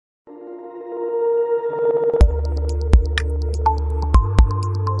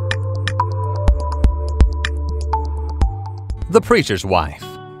The Preacher's Wife.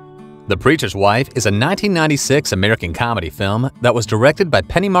 The Preacher's Wife is a 1996 American comedy film that was directed by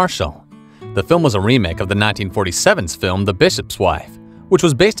Penny Marshall. The film was a remake of the 1947's film The Bishop's Wife, which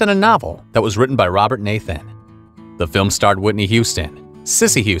was based on a novel that was written by Robert Nathan. The film starred Whitney Huston,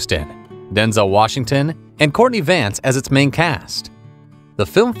 Cissy Huston, Denzel Washington, and Cortney Vance as its main cast. The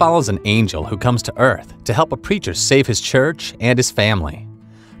film follows an angel who comes to Earth to help a preacher save his church and his family.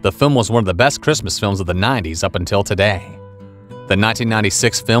 The film was one of the best Christmas films of the 90s up until today. The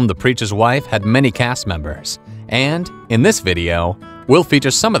 1996 film The Preacher's Wife had many cast members, and in this video, we'll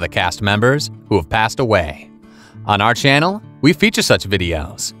feature some of the cast members who have passed away. On our channel, we feature such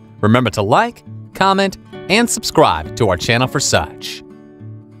videos. Remember to like, comment, and subscribe to our channel for such.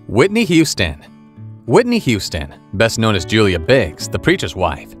 Whitney Huston. Whitney Huston, best known as Julia Biggs, The Preacher's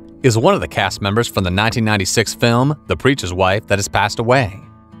Wife, is one of the cast members from the 1996 film The Preacher's Wife that has passed away.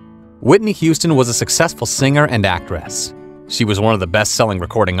 Whitney Huston was a successful singer and actress. She was one of the best-selling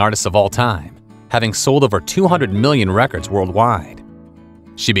recording artists of all time, having sold over 200 million records worldwide.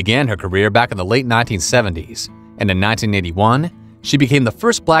 She began her career back in the late 1970s, and in 1981, she became the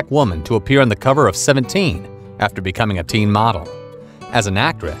first black woman to appear on the cover of 17 after becoming a teen model. As an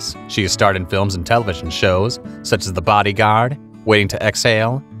actress, she has starred in films and television shows such as The Bodyguard, Waiting to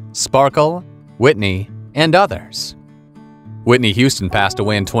Exhale, Sparkle, Whitney, and others. Whitney Huston passed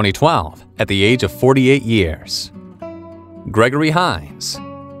away in 2012 at the age of 48 years. Gregory Hines.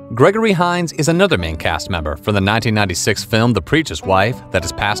 Gregory Hines is another main cast member from the 1996 film The Preacher's Wife that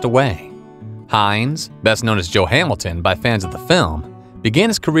has passed away. Hines, best known as Joe Hamilton by fans of the film, began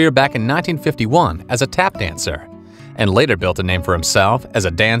his career back in 1951 as a tap dancer, and later built a name for himself as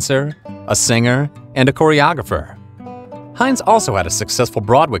a dancer, a singer, and a choreographer. Hines also had a successful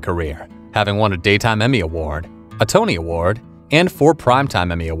Broadway career, having won a Daytime Emmy Award, a Tony Award, and 4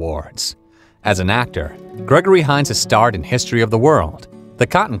 Primetime Emmy Awards. As an actor, Gregory Hines has starred in History of the World, The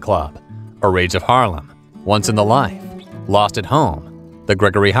Cotton Club, A Rage of Harlem, Once in the Life, Lost at Home, The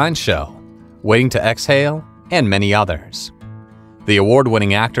Gregory Hines Show, Waiting to Exhale, and many others. The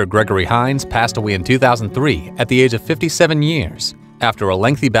award-winning actor Gregory Hines passed away in 2003 at the age of 57 years after a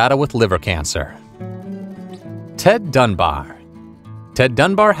lengthy battle with liver cancer. Ted Dunbar. Ted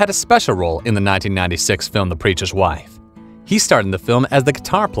Dunbar had a special role in the 1996 film The Preacher's Wife. He starred in the film as the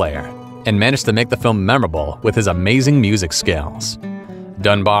guitar player and managed to make the film memorable with his amazing music skills.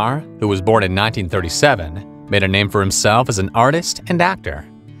 Dunbar, who was born in 1937, made a name for himself as an artist and actor.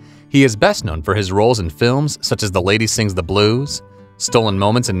 He is best known for his roles in films such as The Lady Sings the Blues, Stolen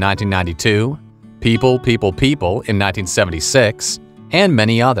Moments in 1992, People, People, People in 1976, and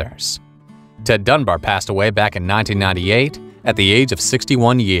many others. Ted Dunbar passed away back in 1998 at the age of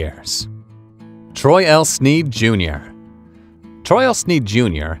 61 years. Troy L. Sneed Jr. Troy L. Sneed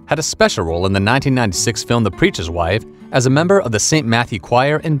Jr. had a special role in the 1996 film The Preacher's Wife as a member of the St. Matthew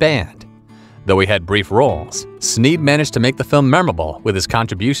Choir and Band. Though he had brief roles, Sneed managed to make the film memorable with his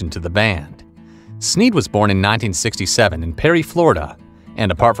contribution to the band. Sneed was born in 1967 in Perry, Florida,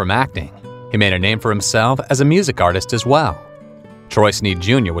 and apart from acting, he made a name for himself as a music artist as well. Troy Sneed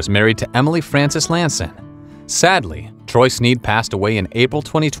Jr. was married to Emily Frances Lanson. Sadly, Troy Sneed passed away in April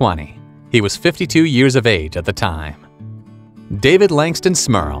 2020. He was 52 years of age at the time. David Langston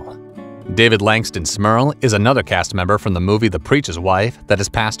Smyrl. David Langston Smyrl is another cast member from the movie The Preacher's Wife that has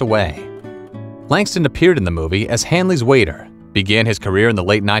passed away. Langston appeared in the movie as Hanley's waiter, began his career in the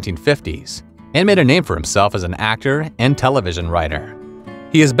late 1950s, and made a name for himself as an actor and television writer.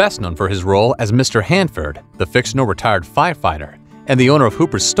 He is best known for his role as Mr. Hanford, the fictional retired firefighter and the owner of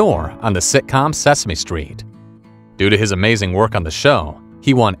Hooper's Store on the sitcom Sesame Street. Due to his amazing work on the show,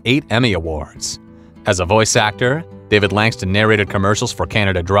 he won 8 Emmy Awards. As a voice actor, David Langston narrated commercials for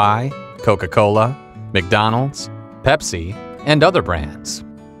Canada Dry, Coca-Cola, McDonald's, Pepsi, and other brands.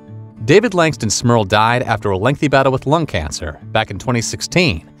 David Langston Smyrl died after a lengthy battle with lung cancer back in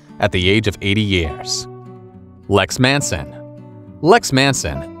 2016 at the age of 80 years. Lex Mason. Lex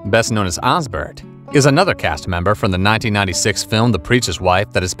Mason, best known as Osbert, is another cast member from the 1996 film The Preacher's Wife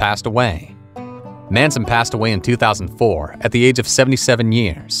that has passed away. Manson passed away in 2004 at the age of 77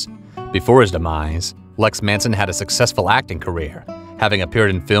 years. Before his demise, Lex Mason had a successful acting career, having appeared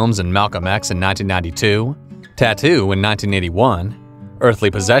in films in Malcolm X in 1992, Tattoo in 1981,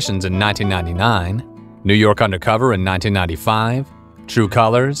 Earthly Possessions in 1999, New York Undercover in 1995, True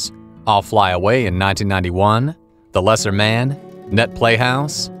Colors, I'll Fly Away in 1991, The Lesser Man, Net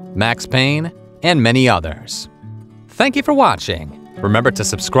Playhouse, Max Payne, and many others. Thank you for watching. Remember to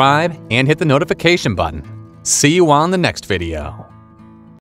subscribe and hit the notification button. See you on the next video.